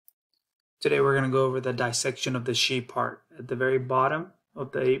Today we're going to go over the dissection of the sheep heart. At the very bottom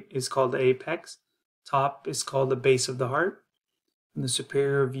of the is called the apex. Top is called the base of the heart. In the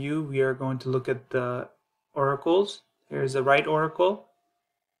superior view, we are going to look at the auricles. Here's the right auricle.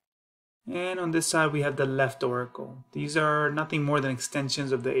 And on this side we have the left auricle. These are nothing more than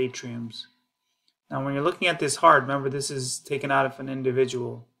extensions of the atriums. Now when you're looking at this heart, remember this is taken out of an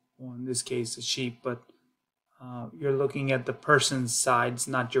individual, or in this case a sheep, but you're looking at the person's sides,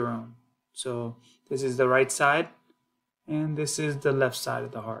 not your own. So this is the right side, and this is the left side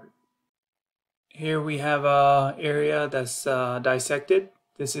of the heart. Here we have an area that's dissected.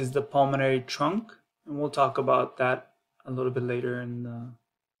 This is the pulmonary trunk, and we'll talk about that a little bit later in the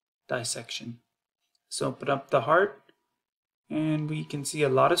dissection. So open up the heart, and we can see a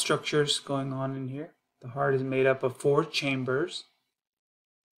lot of structures going on in here. The heart is made up of 4 chambers,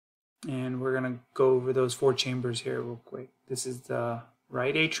 and we're going to go over those 4 chambers here real quick. This is the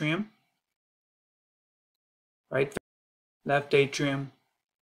right atrium, right, left atrium,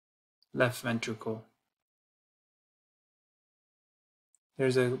 left ventricle.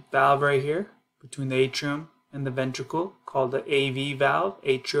 There's a valve right here between the atrium and the ventricle called the AV valve,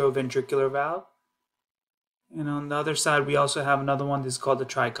 atrioventricular valve. And on the other side we also have another one. This is called the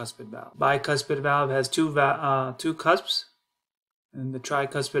tricuspid valve. Bicuspid valve has two cusps, and the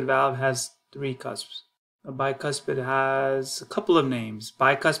tricuspid valve has 3 cusps. The bicuspid has a couple of names.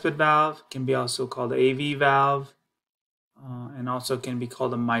 Bicuspid valve can be also called the AV valve, and also can be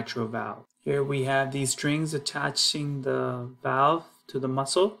called a mitral valve. Here we have these strings attaching the valve to the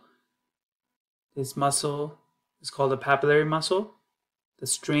muscle. This muscle is called the papillary muscle. The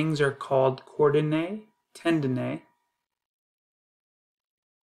strings are called chordinae, tendinae,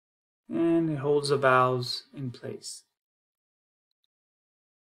 and it holds the valves in place.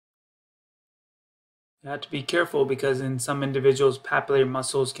 You have to be careful because in some individuals papillary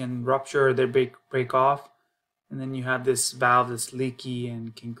muscles can rupture or they break off, and then you have this valve that's leaky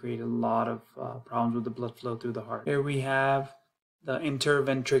and can create a lot of problems with the blood flow through the heart. Here we have the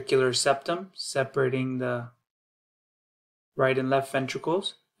interventricular septum separating the right and left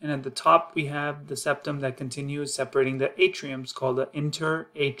ventricles, and at the top we have the septum that continues separating the atriums called the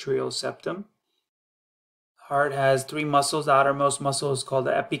interatrial septum. The heart has 3 muscles. The outermost muscle is called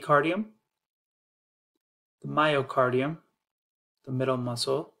the epicardium, the myocardium, the middle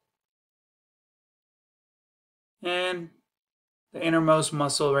muscle, and the innermost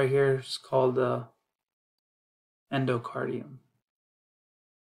muscle right here is called the endocardium.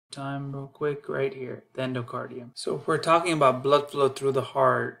 Time real quick right here, the endocardium. So if we're talking about blood flow through the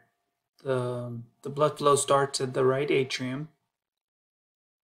heart, the blood flow starts at the right atrium.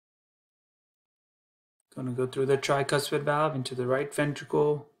 Going to go through the tricuspid valve into the right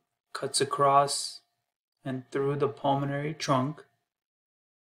ventricle, cuts across and through the pulmonary trunk.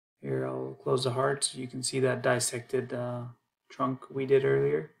 Here I'll close the heart so you can see that dissected trunk we did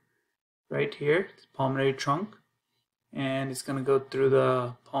earlier. Right here, the pulmonary trunk. And it's going to go through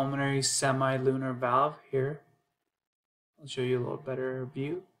the pulmonary semilunar valve here. I'll show you a little better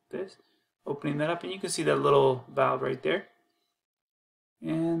view of this. Opening that up, and you can see that little valve right there.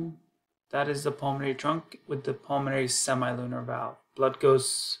 And that is the pulmonary trunk with the pulmonary semilunar valve. Blood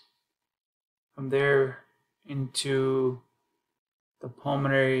goes from there into the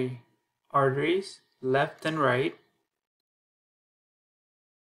pulmonary arteries, left and right.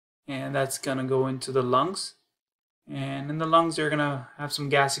 And that's going to go into the lungs. And in the lungs, they're going to have some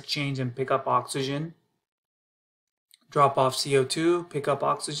gas exchange and pick up oxygen. Drop off CO2, pick up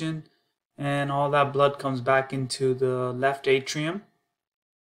oxygen, and all that blood comes back into the left atrium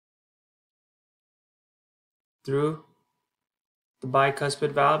through the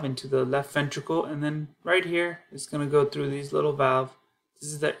bicuspid valve into the left ventricle, and then right here it's going to go through these little valves.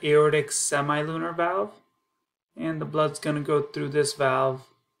 This is the aortic semilunar valve, and the blood's going to go through this valve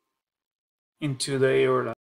into the aorta.